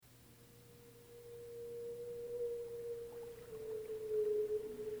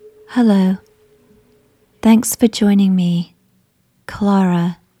Hello, thanks for joining me,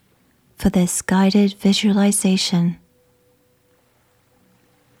 Clara, for this guided visualization.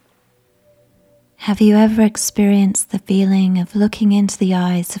 Have you ever experienced the feeling of looking into the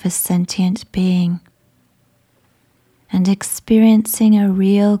eyes of a sentient being and experiencing a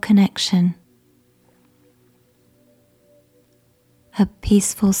real connection, a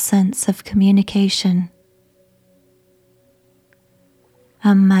peaceful sense of communication,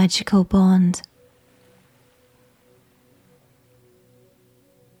 a magical bond?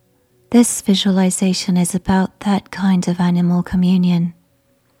 This visualization is about that kind of animal communion.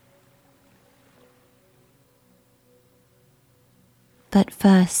 But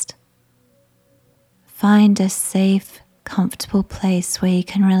first, find a safe, comfortable place where you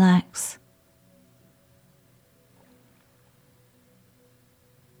can relax.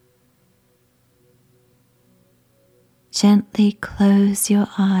 Gently close your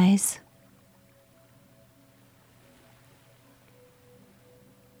eyes.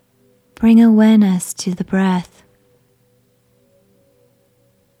 Bring awareness to the breath.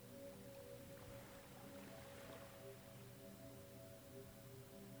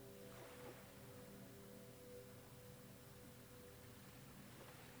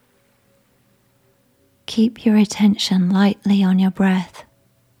 Keep your attention lightly on your breath.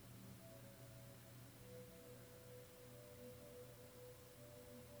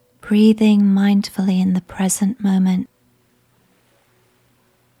 Breathing mindfully in the present moment.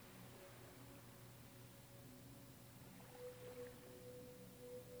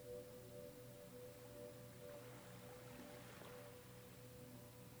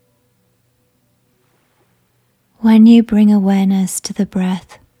 When you bring awareness to the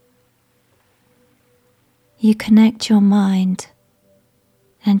breath, you connect your mind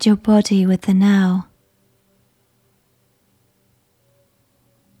and your body with the now.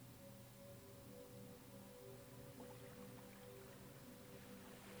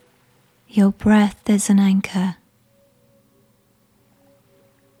 Your breath is an anchor.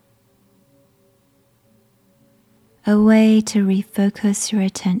 A way to refocus your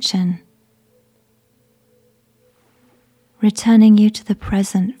attention, returning you to the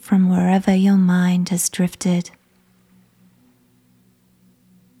present from wherever your mind has drifted.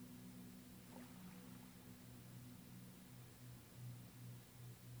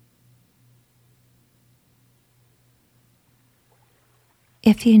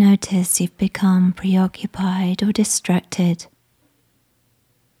 If you notice you've become preoccupied or distracted,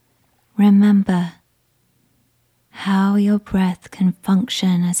 remember how your breath can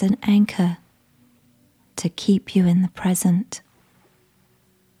function as an anchor to keep you in the present.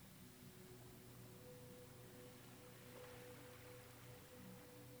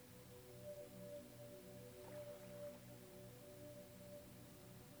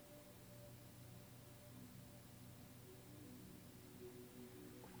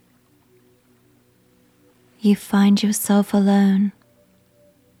 You find yourself alone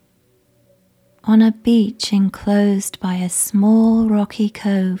on a beach enclosed by a small rocky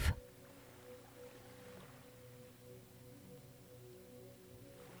cove.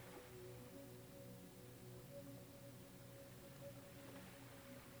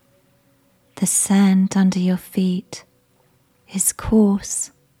 The sand under your feet is coarse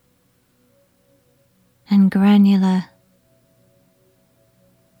and granular.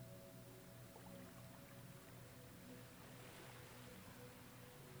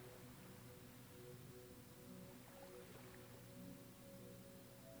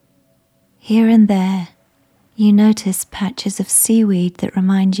 Here and there, you notice patches of seaweed that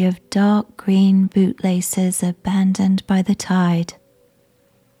remind you of dark green bootlaces abandoned by the tide.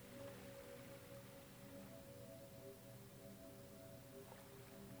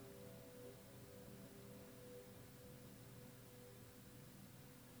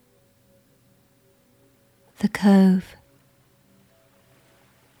 The cove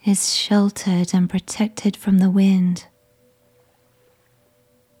is sheltered and protected from the wind,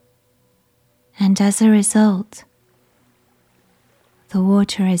 and as a result, the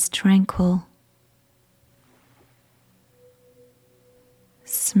water is tranquil,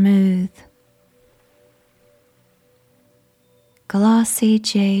 smooth, glassy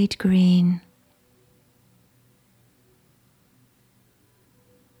jade green.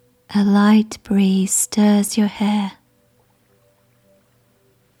 A light breeze stirs your hair.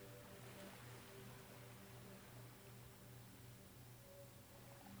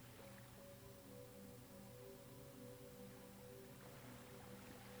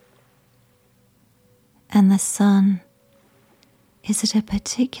 And the sun is at a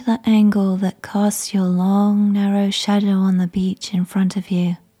particular angle that casts your long, narrow shadow on the beach in front of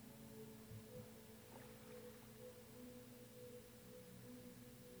you.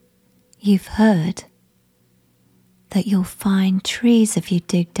 You've heard that you'll find trees if you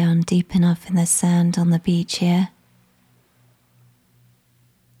dig down deep enough in the sand on the beach here.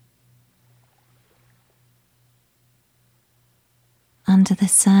 Under the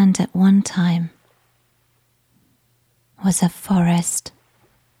sand at one time was a forest.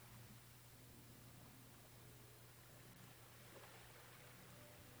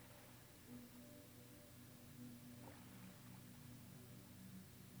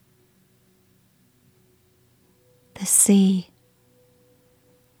 The sea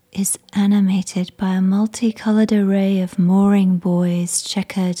is animated by a multicolored array of mooring buoys,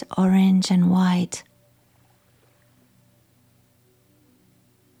 checkered orange and white.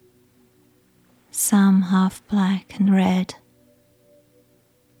 Some half black and red.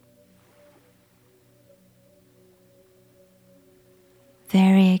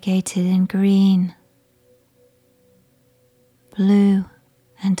 Variegated in green, blue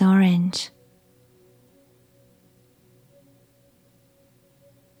and orange.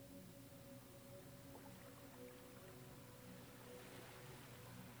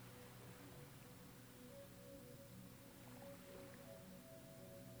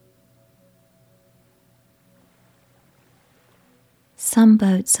 Some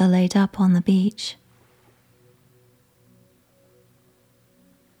boats are laid up on the beach.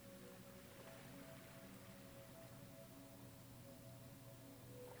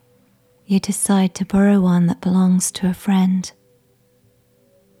 You decide to borrow one that belongs to a friend.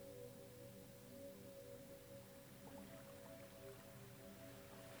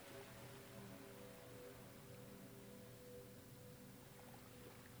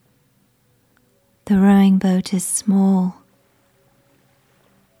 The rowing boat is small,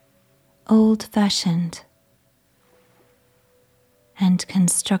 old-fashioned, and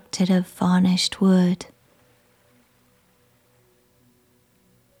constructed of varnished wood.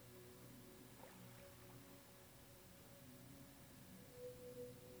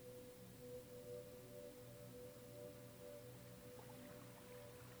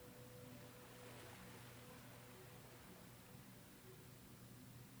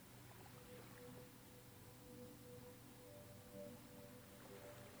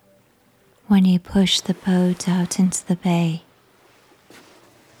 When you push the boat out into the bay,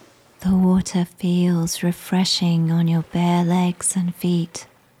 the water feels refreshing on your bare legs and feet.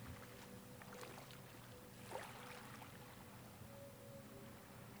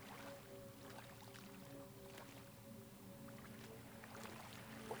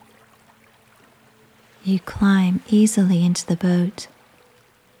 You climb easily into the boat,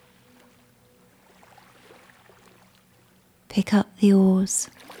 pick up the oars,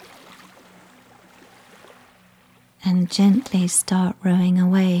 and gently start rowing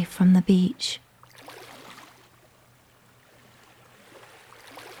away from the beach.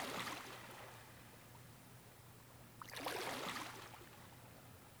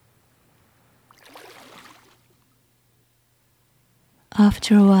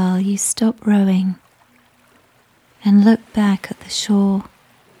 After a while, you stop rowing and look back at the shore.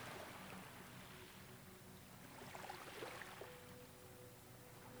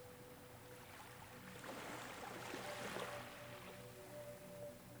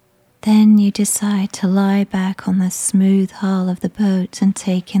 Then you decide to lie back on the smooth hull of the boat and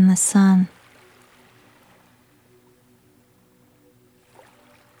take in the sun.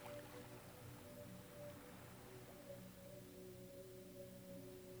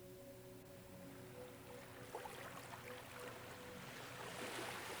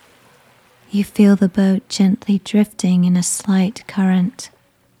 You feel the boat gently drifting in a slight current.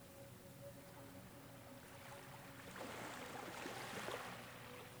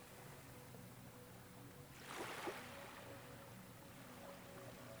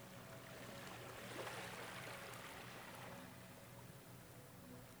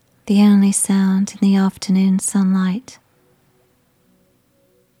 The only sound in the afternoon sunlight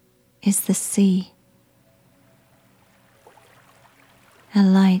is the sea, a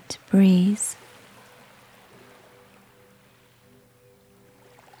light breeze,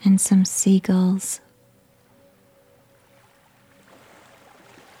 and some seagulls.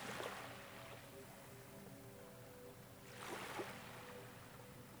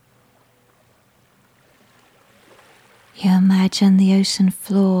 You imagine the ocean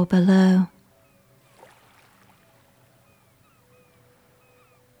floor below.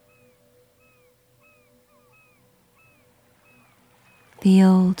 The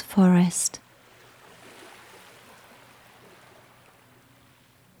old forest.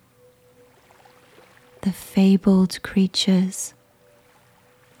 The fabled creatures.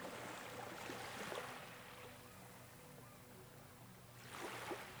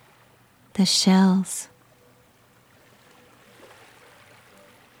 the shells,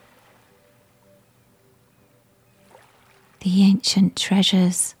 the ancient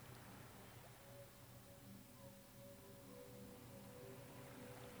treasures,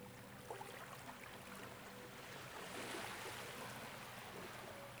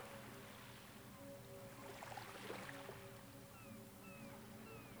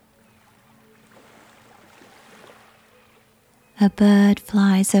 a bird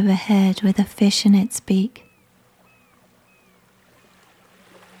flies overhead with a fish in its beak.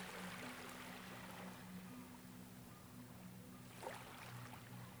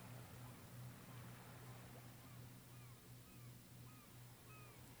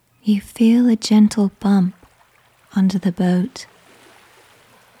 You feel a gentle bump under the boat.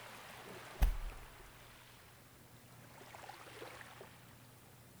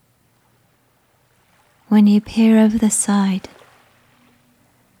 When you peer over the side,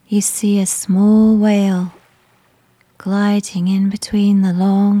 you see a small whale gliding in between the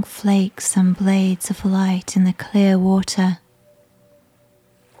long flakes and blades of light in the clear water.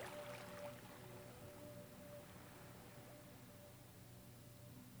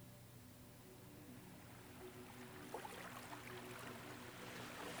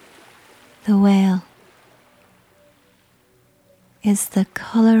 The whale is the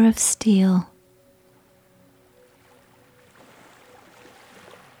color of steel.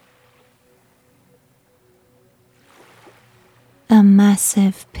 A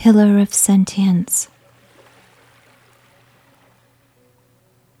massive pillar of sentience.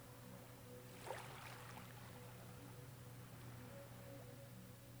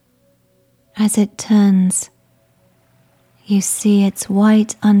 As it turns, you see its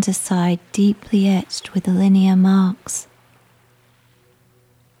white underside deeply etched with linear marks.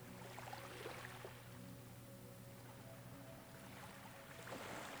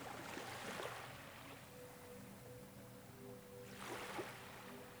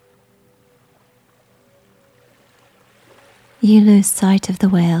 You lose sight of the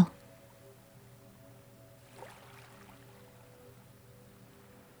whale.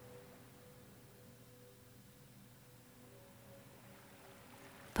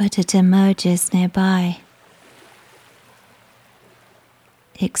 But it emerges nearby,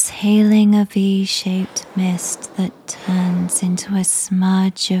 exhaling a V-shaped mist that turns into a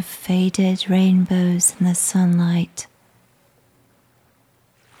smudge of faded rainbows in the sunlight.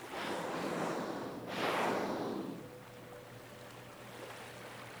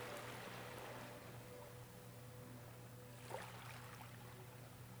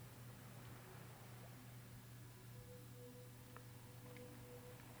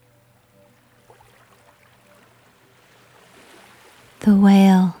 The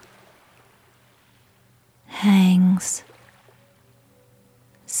whale hangs,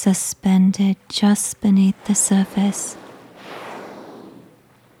 suspended just beneath the surface,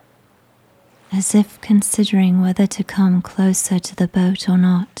 as if considering whether to come closer to the boat or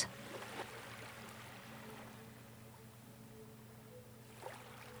not.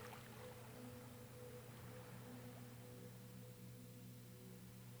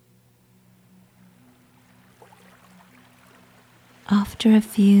 After a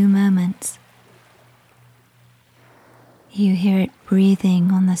few moments, you hear it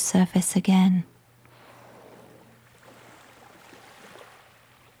breathing on the surface again.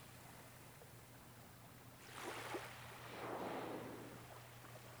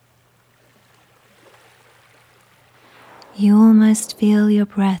 You almost feel your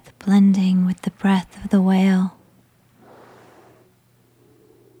breath blending with the breath of the whale.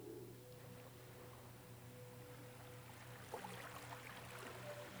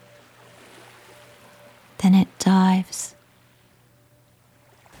 Then it dives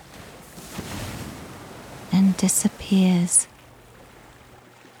and disappears.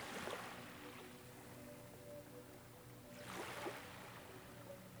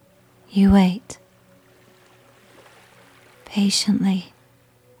 You wait patiently,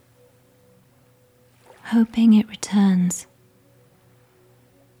 hoping it returns.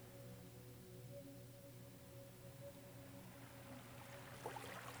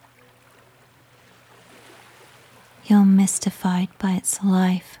 You're mystified by its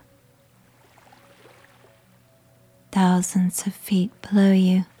life. Thousands of feet below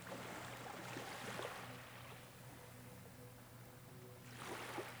you.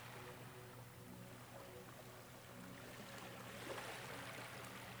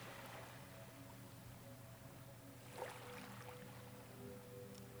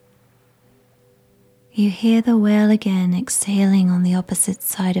 You hear the whale again exhaling on the opposite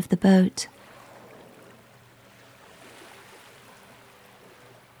side of the boat.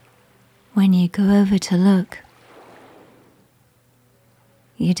 When you go over to look,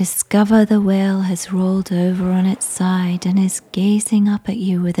 you discover the whale has rolled over on its side and is gazing up at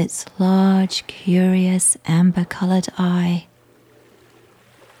you with its large, curious, amber-colored eye.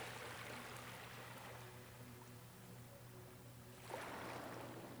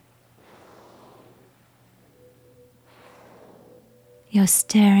 You're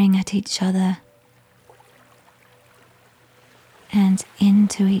staring at each other and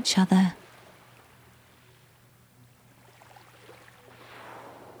into each other.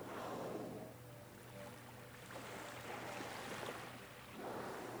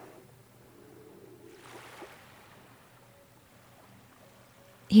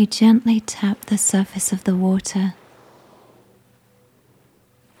 You gently tap the surface of the water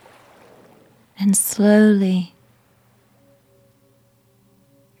and slowly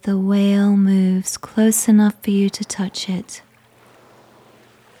the whale moves close enough for you to touch it.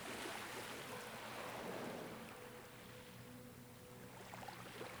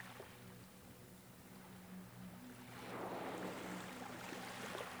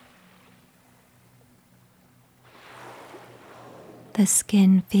 The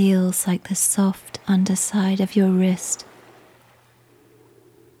skin feels like the soft underside of your wrist.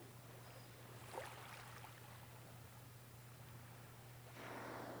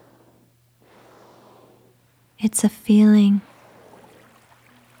 It's a feeling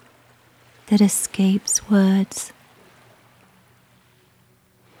that escapes words.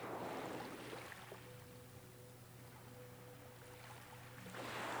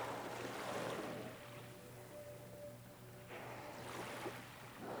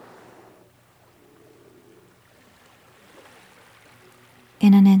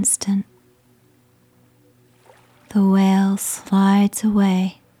 In an instant, the whale slides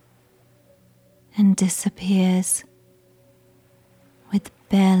away and disappears with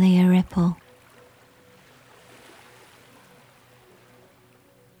barely a ripple.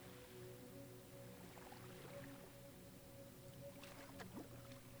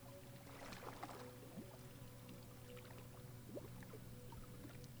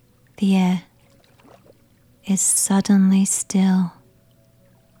 The air is suddenly still,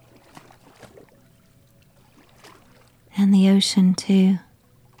 and the ocean too,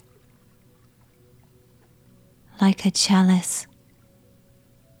 like a chalice.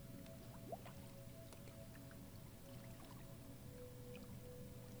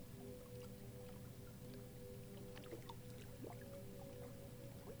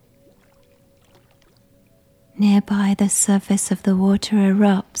 Nearby, the surface of the water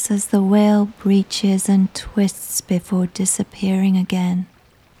erupts as the whale breaches and twists before disappearing again.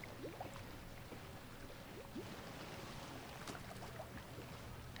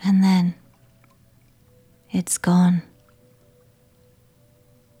 And then it's gone.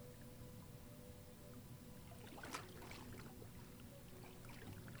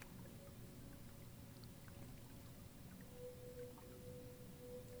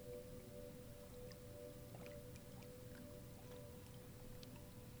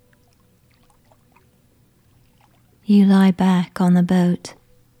 You lie back on the boat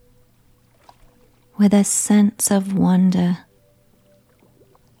with a sense of wonder,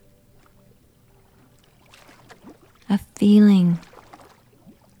 a feeling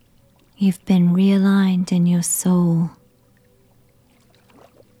you've been realigned in your soul.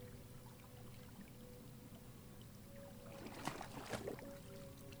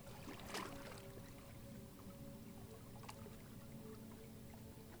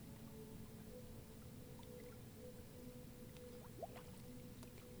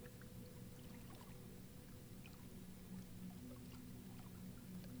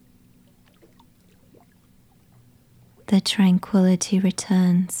 The tranquility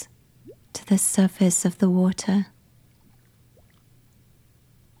returns to the surface of the water.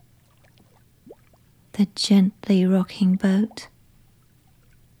 The gently rocking boat,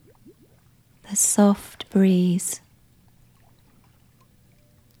 the soft breeze,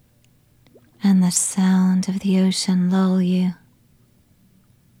 and the sound of the ocean lull you.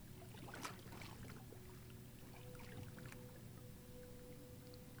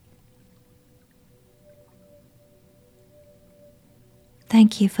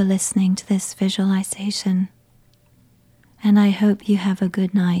 Thank you for listening to this visualization, and I hope you have a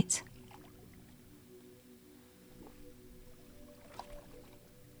good night.